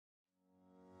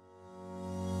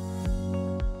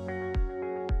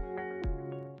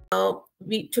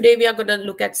today we are going to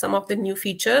look at some of the new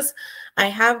features. I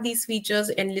have these features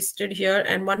enlisted here,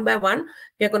 and one by one,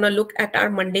 we are going to look at our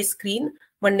Monday screen,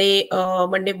 Monday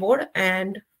board,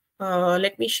 and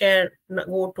let me share,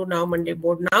 go to now Monday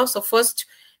board now. So first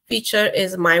feature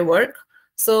is my work.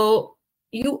 So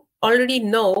you already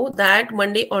know that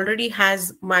Monday already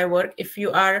has my work. If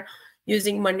you are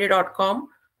using monday.com,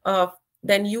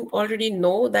 then you already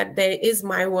know that there is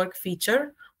my work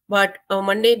feature. But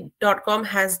monday.com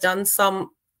has done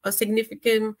some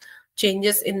significant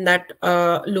changes in that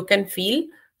look and feel.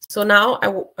 So now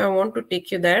I want to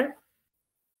take you there.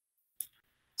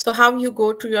 So how you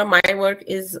go to your my work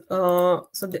is,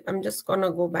 I'm just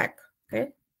gonna go back,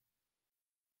 okay?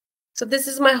 So this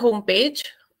is my homepage,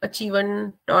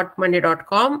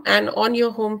 achievan.monday.com, and on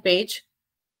your homepage,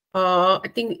 I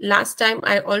think last time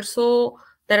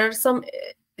there are some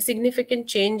significant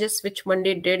changes which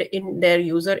Monday did in their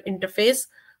user interface.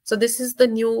 So this is the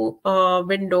new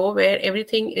window where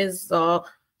everything is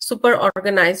super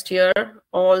organized here.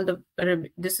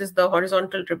 This is the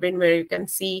horizontal ribbon where you can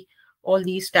see all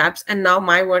these tabs, and now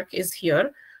my work is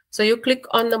here. So you click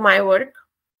on the my work,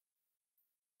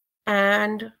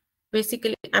 and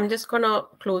basically I'm just gonna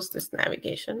close this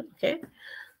navigation, okay?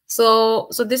 So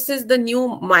this is the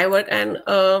new my work, and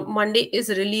Monday is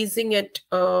releasing it.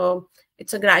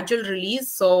 It's a gradual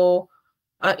release. So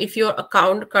if your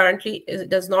account currently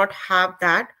does not have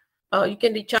that, you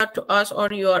can reach out to us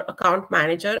or your account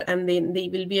manager, and then they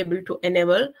will be able to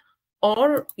enable.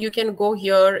 Or you can go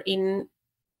here in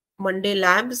Monday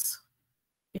Labs,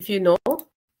 if you know,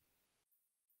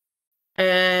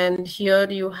 and here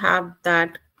you have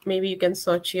that. Maybe you can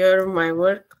search here my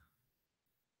work.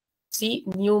 See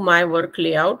new my work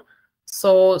layout.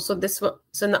 So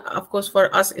now, of course,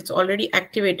 for us it's already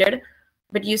activated,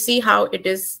 but you see how it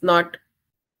is not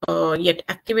yet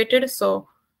activated. So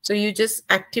you just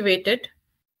activate it,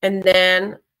 and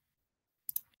then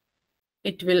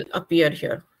it will appear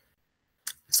here.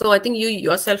 So I think you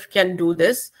yourself can do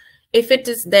this. If it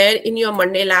is there in your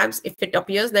Monday Labs, if it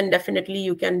appears, then definitely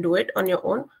you can do it on your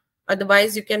own.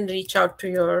 Otherwise, you can reach out to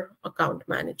your account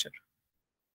manager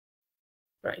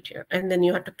right here, and then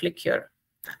you have to click here.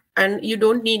 And you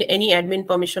don't need any admin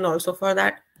permission also for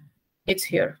that. It's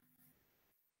here.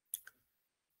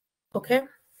 Okay.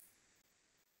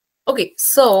 Okay,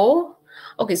 so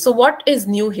what is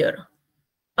new here?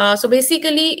 So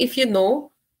basically, if you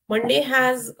know, Monday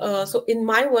has, so in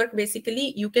my work,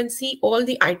 basically, you can see all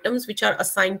the items which are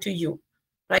assigned to you,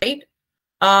 right?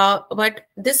 But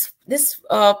this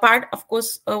part, of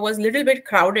course, was a little bit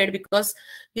crowded, because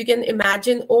you can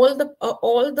imagine all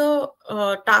the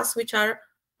tasks which are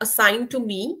assigned to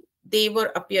me, they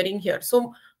were appearing here.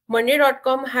 So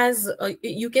monday.com has,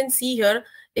 you can see here,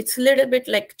 it's a little bit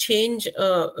like change.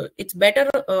 It's better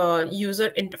user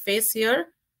interface here.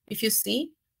 If you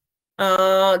see,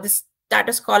 this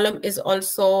status column is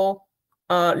also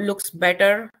looks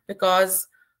better, because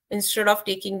instead of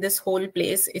taking this whole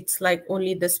place, it's like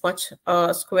only this much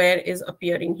square is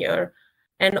appearing here.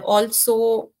 And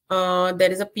also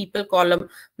there is a people column.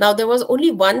 Now there was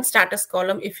only one status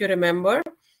column, if you remember,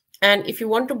 and if you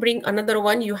want to bring another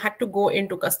one, you had to go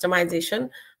into customization.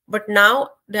 But now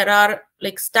there are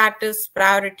like status,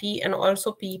 priority, and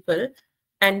also people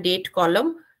and date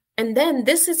column. And then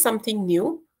this is something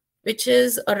new, which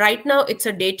is right now it's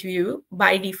a date view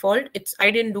by default.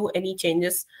 I didn't do any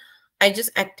changes. I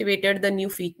just activated the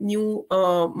new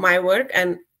my work,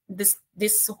 and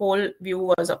this whole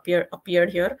view was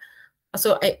appeared here.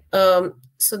 So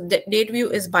so the date view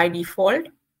is by default.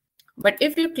 But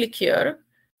if you click here,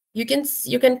 you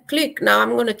can click. Now I'm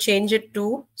going to change it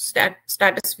to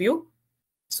status view.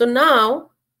 So now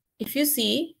if you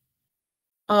see,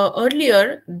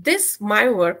 earlier this my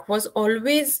work was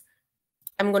always,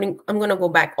 I'm going to go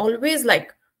back, always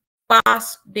like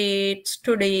past dates,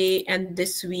 today, and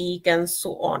this week, and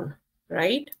so on,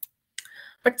 right?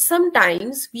 But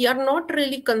sometimes we are not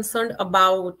really concerned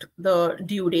about the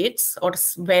due dates or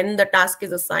when the task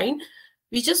is assigned.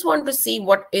 We just want to see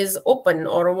what is open,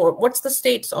 or what's the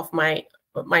status of my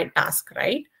task,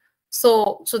 right?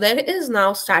 So there is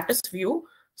now status view.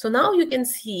 So now you can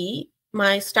see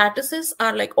my statuses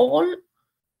are like all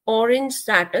orange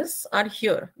status are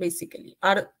here, basically,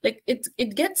 are like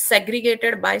it gets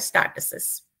segregated by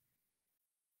statuses.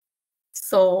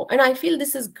 So, and I feel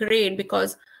this is great,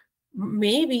 because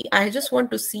maybe I just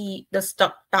want to see the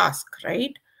stuck task,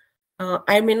 right?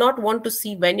 I may not want to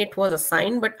see when it was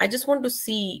assigned, but I just want to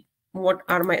see what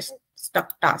are my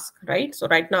stuck tasks, right? So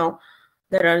right now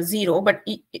there are 0, but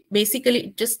basically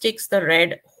it just takes the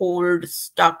red, hold,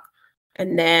 stuck,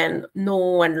 and then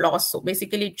no and lost. So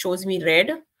basically it shows me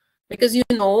red, because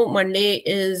Monday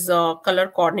is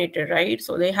color coordinated, right?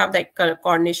 So they have that color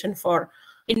coordination for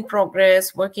in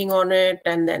progress, working on it,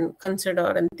 and then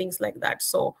consider and things like that.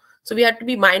 So we have to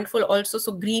be mindful also.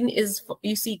 So green is,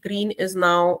 you see, green is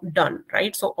now done,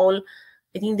 right? So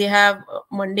I think they have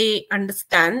Monday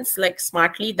understands like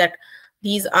smartly that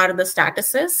these are the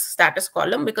status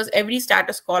column, because every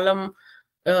status column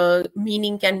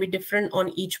meaning can be different on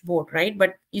each board, right?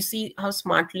 But you see how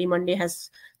smartly Monday has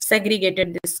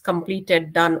segregated this: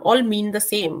 completed, done, all mean the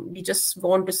same. We just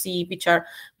want to see which are,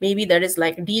 maybe there is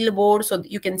like deal board, so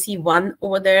you can see one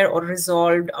over there, or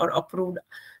resolved or approved.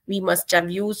 We must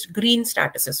have used green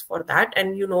statuses for that,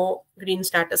 and green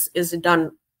status is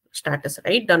done status,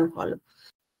 right? Done column.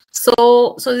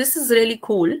 So this is really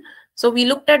cool. So we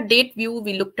looked at date view,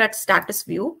 we looked at status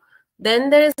view.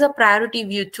 Then there is a priority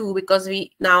view too, because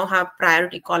we now have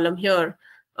priority column here.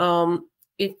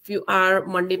 If you are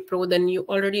Monday Pro, then you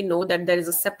already know that there is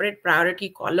a separate priority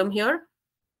column here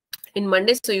in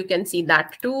Monday. So you can see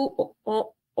that too,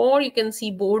 or you can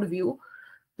see board view.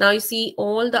 Now you see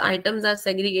all the items are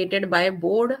segregated by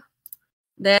board.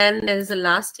 Then there is the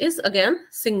last is again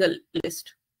single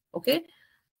list. Okay.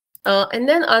 And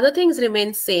then other things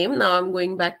remain same. Now I'm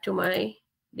going back to my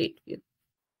date view.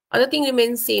 Other thing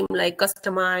remains same, like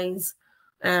customize,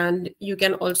 and you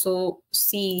can also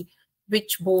see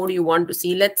which board you want to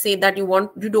see. Let's say that you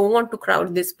don't want to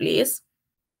crowd this place,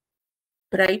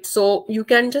 right? So you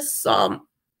can just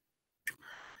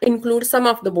include some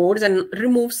of the boards and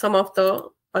remove some of the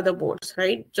other boards,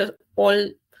 right? Just all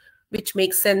which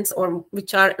makes sense or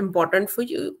which are important for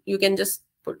you. You can just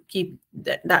keep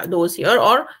those here,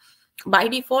 or by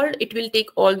default, it will take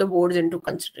all the boards into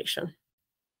consideration.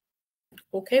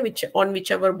 Okay, on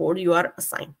whichever board you are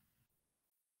assigned.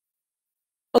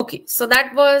 Okay, so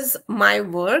that was my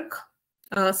work.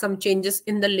 Some changes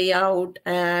in the layout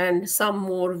and some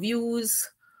more views.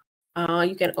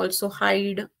 You can also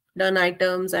hide done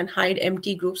items and hide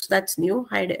empty groups. That's new.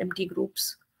 Hide empty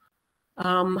groups.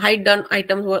 Hide done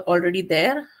items were already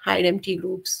there. Hide empty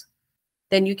groups.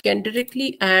 Then you can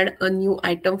directly add a new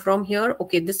item from here.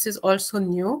 Okay, this is also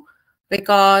new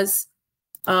because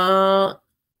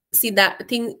see that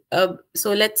thing.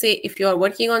 So let's say if you are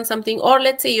working on something, or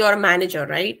let's say you are a manager,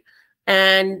 right?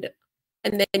 And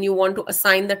then you want to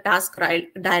assign the task right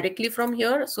directly from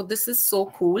here. So this is so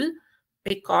cool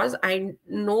because I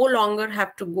no longer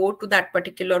have to go to that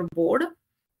particular board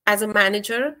as a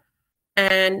manager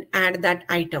and add that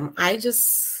item.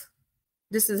 This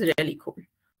is really cool.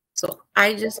 So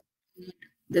I just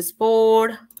this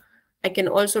board. I can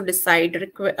also decide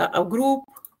a group.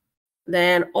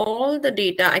 Then all the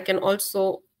data, I can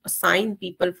also assign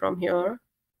people from here.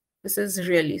 This is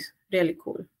really, really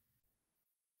cool.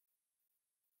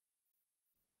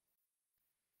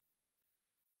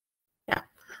 Yeah,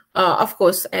 of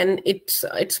course. And it's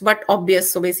but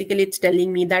obvious. So basically it's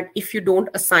telling me that if you don't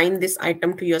assign this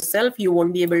item to yourself, you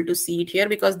won't be able to see it here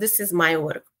because this is my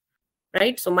work.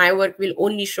 Right? So my work will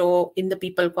only show in the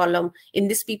people column. In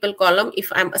this people column,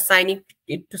 if I'm assigning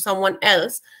it to someone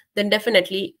else, then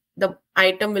definitely the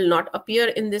item will not appear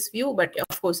in this view, but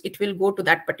of course it will go to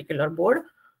that particular board.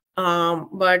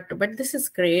 But this is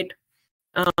great.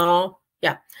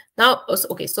 Yeah. Now,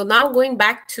 okay. So now going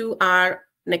back to our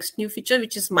next new feature,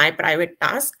 which is my private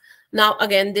task. Now,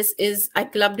 again, this is, I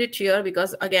clubbed it here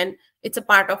because again, it's a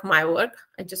part of my work.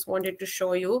 I just wanted to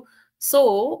show you.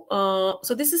 So,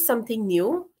 so this is something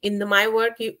new in the my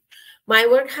work. My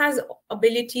work has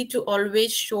ability to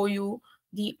always show you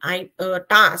the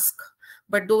task,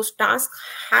 but those tasks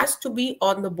has to be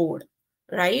on the board,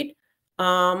 right?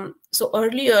 So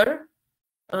earlier,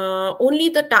 only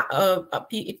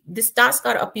this tasks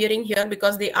are appearing here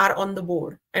because they are on the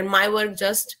board, and my work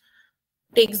just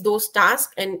takes those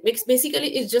tasks and makes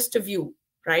basically it's just a view,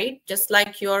 right? Just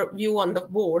like your view on the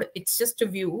board, it's just a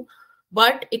view,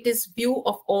 but it is view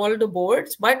of all the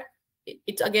boards, but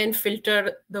it's again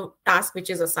filter the task which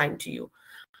is assigned to you.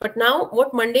 But now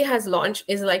what Monday has launched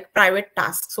is like private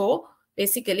tasks. So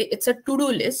basically it's a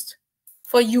to-do list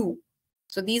for you.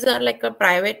 So these are like a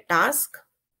private task,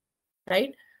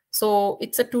 right? So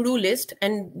it's a to-do list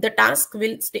and the task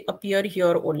will appear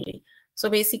here only. So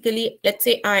basically, let's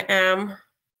say I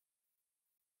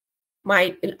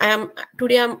want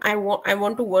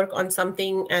to work on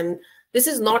something, and this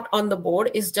is not on the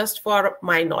board, it's just for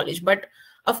my knowledge. But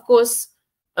of course,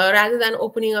 rather than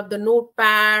opening up the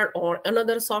notepad or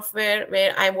another software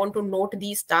where I want to note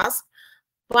these tasks,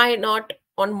 why not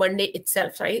on Monday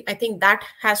itself, right? I think that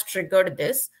has triggered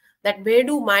this, that where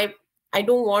do I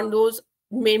don't want those,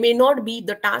 may not be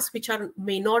the tasks which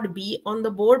may not be on the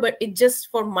board, but it's just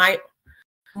for my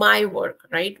work,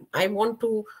 right? I want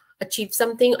to achieve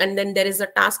something, and then there is a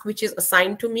task which is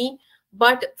assigned to me.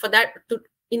 But for that,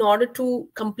 in order to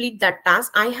complete that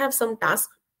task, I have some task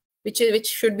which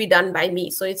should be done by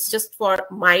me. So it's just for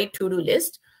my to-do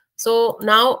list. So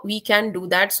now we can do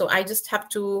that. So I just have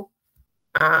to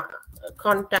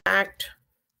contact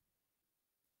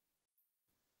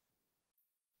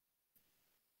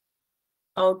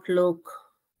Outlook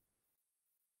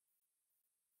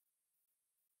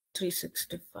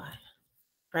 365,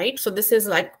 right? So this is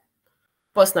like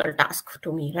personal task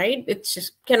to me, right? It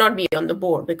just cannot be on the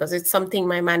board because it's something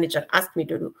my manager asked me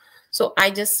to do. So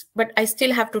but I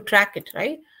still have to track it,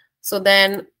 right? So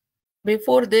then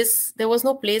before this, there was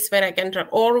no place where I can track,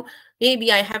 or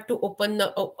maybe I have to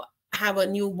have a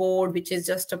new board, which is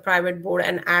just a private board,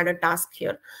 and add a task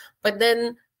here. But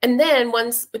then,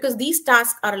 once, because these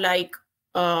tasks are like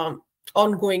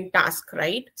ongoing task,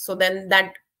 right? So then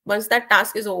once that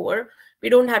task is over, we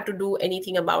don't have to do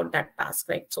anything about that task,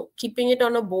 right? So keeping it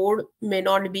on a board may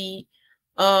not be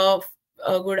a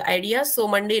good idea. So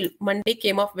Monday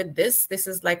came up with this. This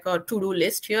is like a to-do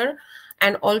list here.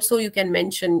 And also you can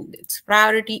mention its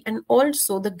priority. And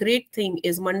also the great thing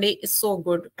is Monday is so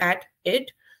good at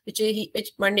it, which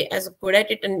Monday is good at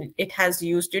it, and it has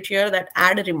used it here, that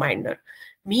add a reminder,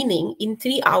 meaning in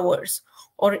 3 hours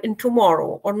or in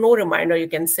tomorrow, or no reminder you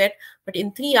can set, but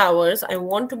in 3 hours, I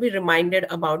want to be reminded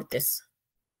about this,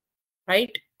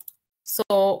 right?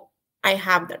 So I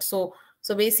have that. So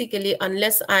basically,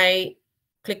 unless I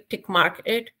click tick mark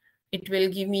it, it will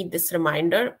give me this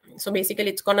reminder. So basically,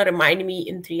 it's going to remind me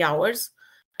in 3 hours.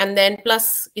 And then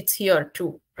plus it's here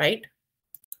too, right?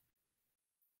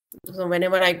 So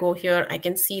whenever I go here, I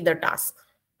can see the task,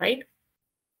 right?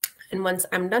 And once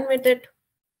I'm done with it,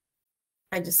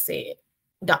 I just say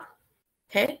done.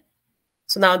 Okay.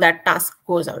 So now that task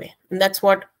goes away. And that's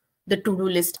what the to-do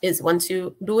list is. Once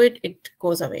you do it, it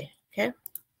goes away. Okay.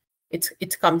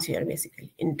 It comes here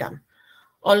basically in done.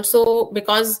 Also,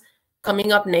 because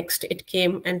coming up next, it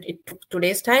came and it took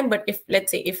today's time. But if,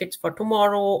 let's say, if it's for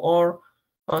tomorrow or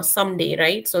someday,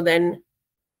 right? So then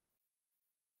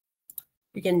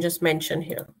you can just mention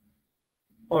here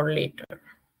or later.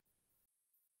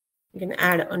 You can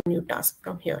add a new task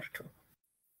from here too.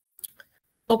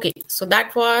 Okay, so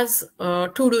that was a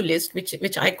to-do list,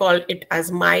 which I call it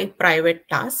as my private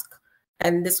task.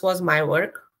 And this was my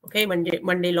work. Okay,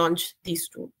 Monday launched these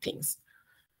two things.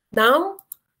 Now,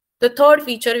 the third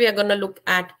feature we are going to look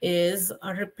at is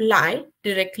a reply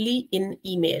directly in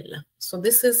email. So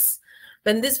this is,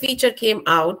 when this feature came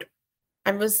out,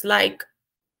 I was like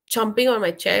jumping on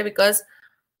my chair because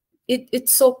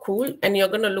it's so cool, and you're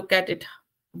going to look at it,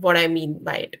 what I mean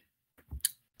by it.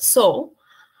 So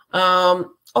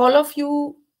all of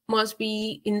you must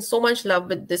be in so much love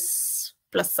with this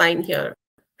plus sign here,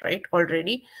 right?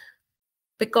 Already,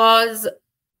 because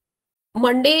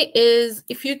Monday is,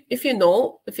 if you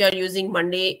are using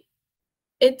Monday,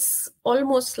 it's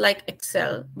almost like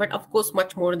Excel, but of course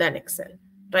much more than Excel,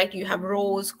 right? You have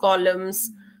rows,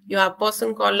 columns, you have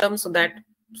person columns, so that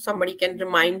somebody can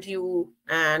remind you,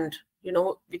 and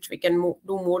which we can do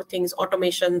more things,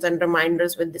 automations and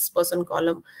reminders with this person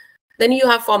column. Then you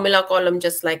have formula column,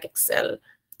 just like Excel,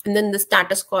 and then the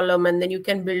status column, and then you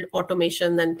can build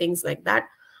automation and things like that.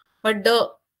 But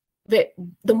the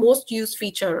most used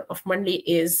feature of Monday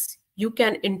is you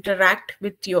can interact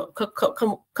with your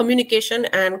communication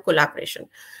and collaboration.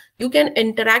 You can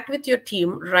interact with your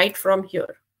team right from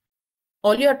here.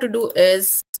 All you have to do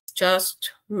is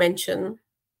just mention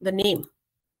the name,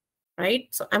 right?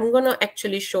 So I'm going to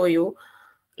actually show you.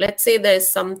 Let's say there's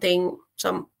something,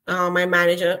 my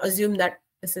manager, assume that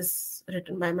this is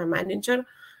written by my manager,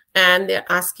 and they're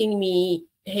asking me,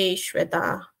 hey,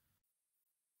 Shweta,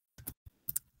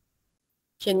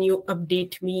 can you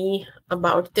update me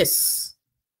about this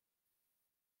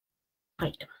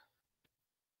item?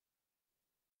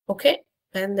 Okay,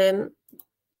 and then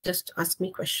just ask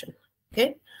me question.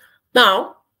 Okay,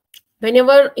 now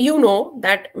whenever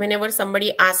whenever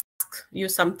somebody asks you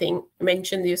something,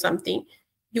 mentions you something,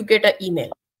 you get an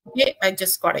email. Okay, I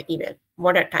just got an email.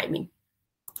 What a timing.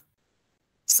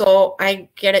 So I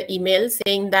get an email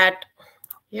saying that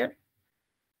here,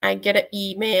 I get an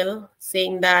email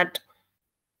saying that,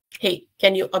 hey,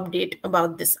 can you update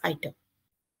about this item?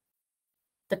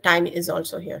 The time is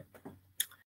also here.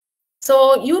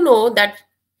 So you know that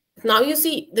now you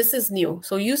see this is new.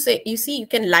 So you see you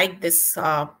can like this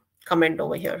comment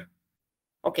over here.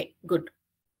 Okay, good.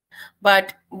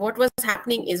 But what was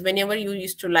happening is whenever you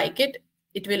used to like it,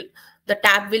 the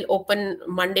tab will open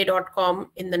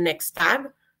monday.com in the next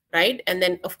tab, right? And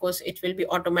then of course it will be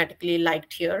automatically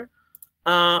liked here.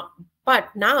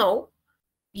 But now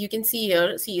you can see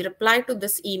here, see, reply to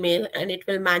this email and it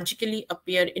will magically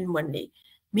appear in Monday.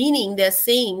 Meaning they're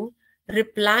saying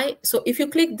reply. So if you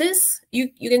click this, you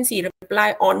can see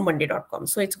reply on monday.com.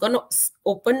 So it's going to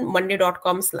open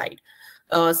monday.com slide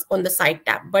on the site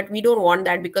tab. But we don't want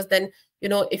that, because then,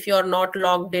 if you're not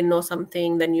logged in or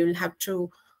something, then you'll have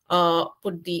to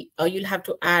you'll have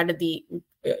to add the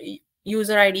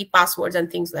user ID, passwords, and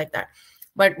things like that.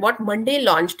 But what Monday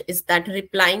launched is that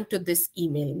replying to this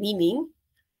email, meaning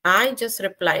I just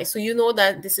reply. So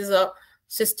that this is a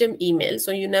system email.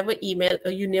 So you never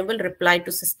reply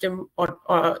to system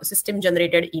or system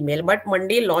generated email. But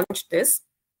Monday launched this,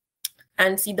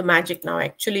 and see the magic now.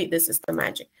 Actually, this is the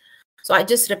magic. So I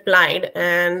just replied,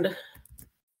 and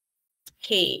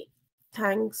hey,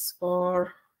 thanks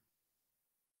for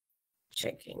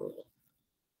checking.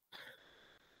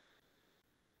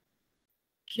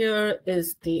 Here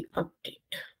is the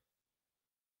update.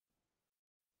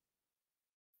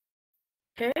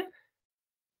 Okay.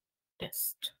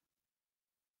 Test.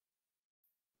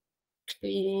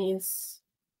 Please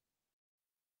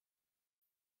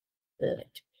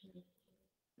let me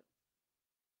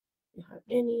you have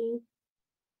any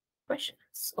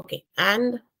questions. Okay,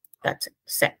 and that's it.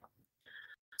 Set.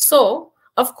 So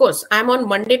of course I'm on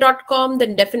monday.com,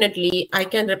 then definitely I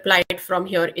can reply it from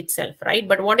here itself, right?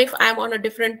 But what if I'm on a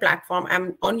different platform?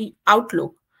 I'm on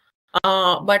Outlook.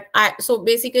 But so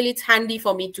basically it's handy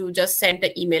for me to just send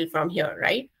the email from here,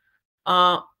 right?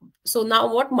 So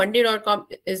now what monday.com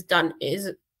is done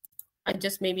is I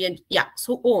just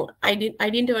so I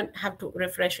didn't even have to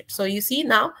refresh it. So you see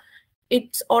now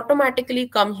it's automatically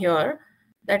come here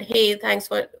that, hey, thanks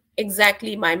for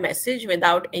exactly my message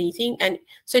without anything. And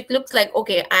so it looks like,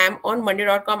 okay, I am on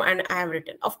monday.com and I have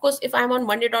written. Of course, if I'm on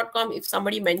monday.com, if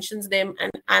somebody mentions them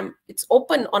and it's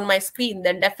open on my screen,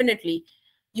 then definitely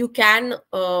you can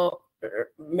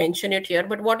mention it here.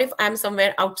 But what if I'm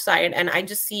somewhere outside and I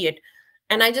just see it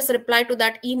and I just reply to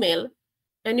that email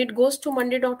and it goes to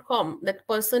monday.com? That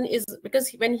person is, because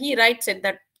when he writes it,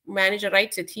 that manager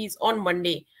writes it, he's on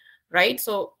Monday, right?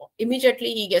 So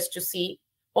immediately he gets to see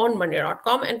on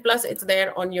monday.com, and plus it's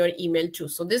there on your email too.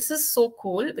 So this is so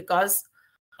cool, because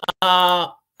I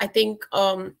think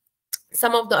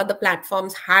some of the other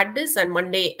platforms had this and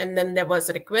Monday, and then there was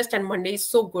a request, and Monday is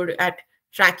so good at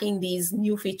tracking these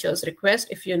new features request.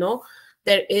 If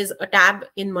there is a tab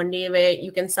in Monday where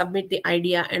you can submit the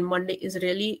idea, and Monday is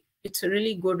it's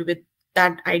really good with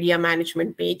that idea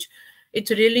management page.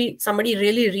 It's really, somebody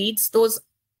really reads those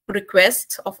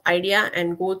requests of idea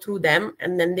and go through them,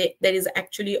 and then there is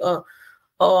actually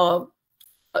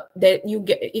that you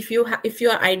get, if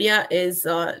your idea is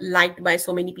liked by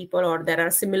so many people, or there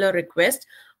are similar requests,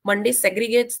 Monday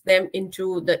segregates them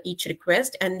into each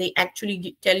request, and they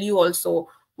actually tell you also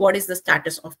what is the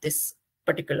status of this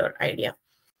particular idea.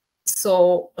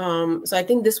 So so I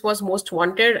think this was most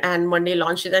wanted, and Monday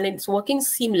launched it, and it's working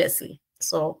seamlessly.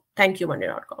 So thank you,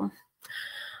 monday.com.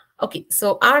 Okay,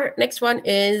 so our next one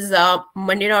is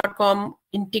monday.com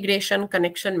integration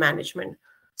connection management.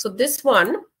 So this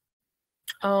one,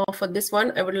 for this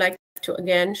one, I would like to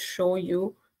again show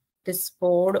you this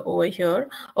board over here.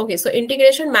 Okay, so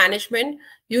integration management,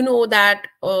 that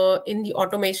in the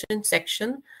automation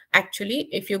section, actually,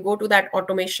 if you go to that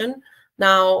automation,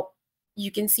 now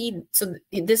you can see, so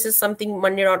this is something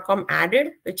monday.com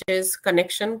added, which is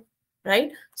connection,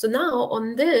 right? So now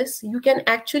on this, you can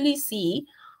actually see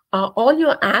all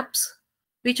your apps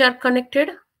which are connected,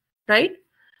 right?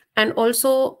 And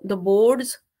also the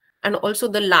boards, and also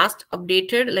the last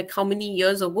updated, like how many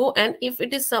years ago. And if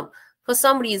it is for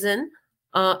some reason,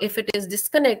 if it is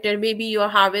disconnected, maybe your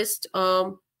harvest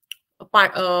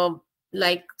part,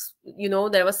 like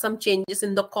there was some changes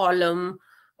in the column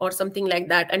or something like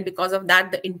that, and because of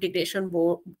that the integration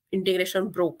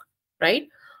broke, right?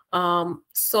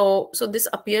 So this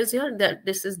appears here that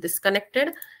this is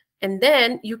disconnected, and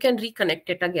then you can reconnect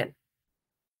it again.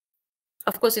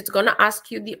 Of course, it's going to ask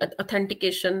you the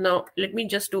authentication. Now, let me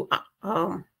just do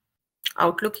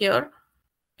Outlook here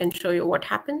and show you what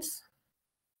happens.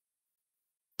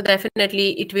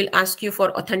 Definitely, it will ask you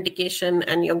for authentication,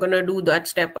 and you're going to do that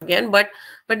step again. But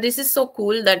this is so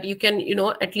cool that you can,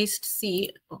 at least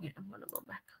see. Okay, I'm going to go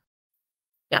back.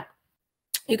 Yeah,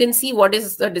 you can see what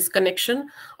is the disconnection.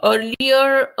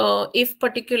 Earlier, if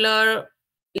particular,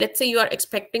 let's say you are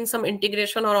expecting some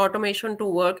integration or automation to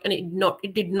work and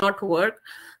it did not work,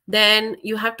 then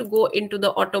you have to go into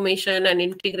the automation and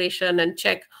integration and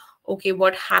check, okay,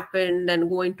 what happened, and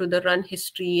go into the run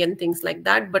history and things like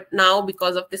that. But now,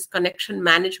 because of this connection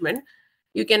management,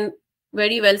 you can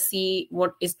very well see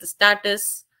what is the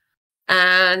status.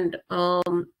 And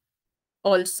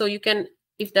also you can,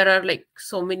 if there are like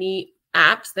so many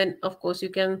apps, then of course you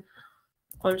can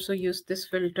also use this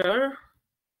filter,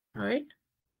 right?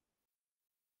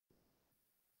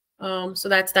 So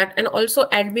that's that. And also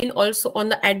admin, also on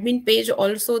the admin page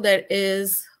also there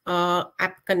is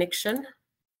app connection,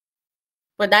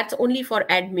 but that's only for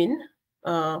admin.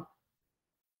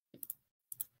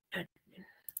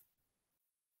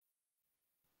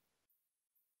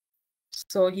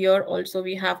 So here also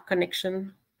we have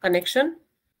connection,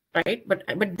 right? But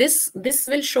this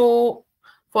will show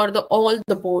for the all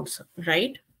the boards,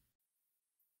 right?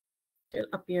 It'll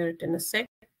appear it in a sec.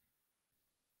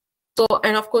 So,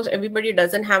 and of course everybody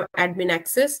doesn't have admin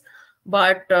access,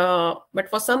 but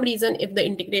for some reason if the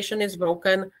integration is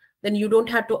broken, then you don't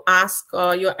have to ask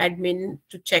your admin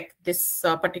to check this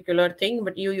particular thing,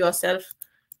 but you yourself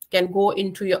can go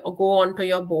onto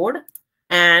your board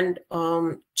and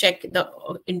check the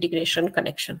integration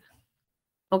connection.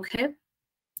 Okay,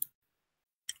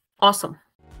 awesome.